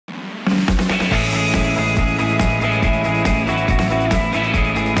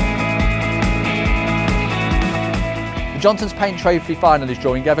Johnston's Paint Trophy final is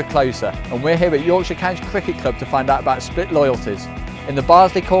drawing ever closer, and we're here at Yorkshire County Cricket Club to find out about split loyalties. In the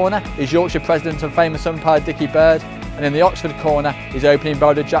Barnsley corner is Yorkshire president and famous umpire Dickie, and in the Oxford corner is opening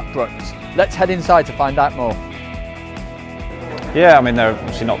bowler Jack Brooks. Let's head inside to find out more. Yeah, I mean, they've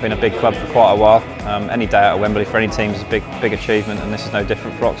obviously not been a big club for quite a while. Any day out at Wembley for any team is a big achievement, and this is no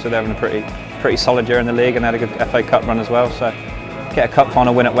different for Oxford. They're having a pretty solid year in the league and had a good FA Cup run as well. So, get a cup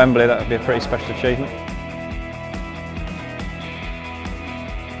final win at Wembley, that would be a pretty special achievement.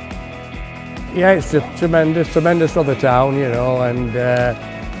 Yeah, it's tremendous for the town, you know, and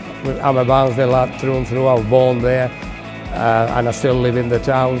I'm a Barnsley lad through and through. I was born there, and I still live in the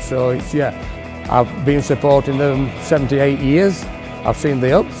town. So it's, yeah, I've been supporting them 78 years. I've seen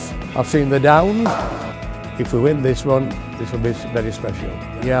the ups, I've seen the downs. If we win this one, this will be very special.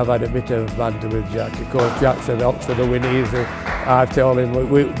 Yeah, I've had a bit of banter with Jack. Of course, Jack said Oxford will win easy. I've told him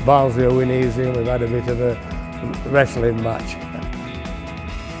Barnsley will win easy, and we've had a bit of a wrestling match.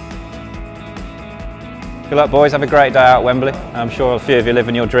 Good luck, boys. Have a great day out at Wembley. I'm sure a few of you live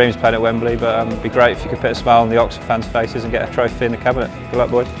in your dreams playing at Wembley, but it'd be great if you could put a smile on the Oxford fans' faces and get a trophy in the cabinet. Good luck,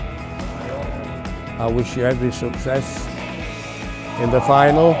 boys. I wish you every success in the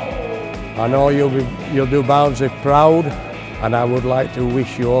final. I know you'll do Barnsley proud, and I would like to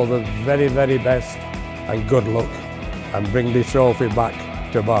wish you all the very, very best and good luck, and bring this trophy back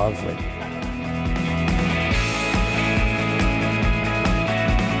to Barnsley.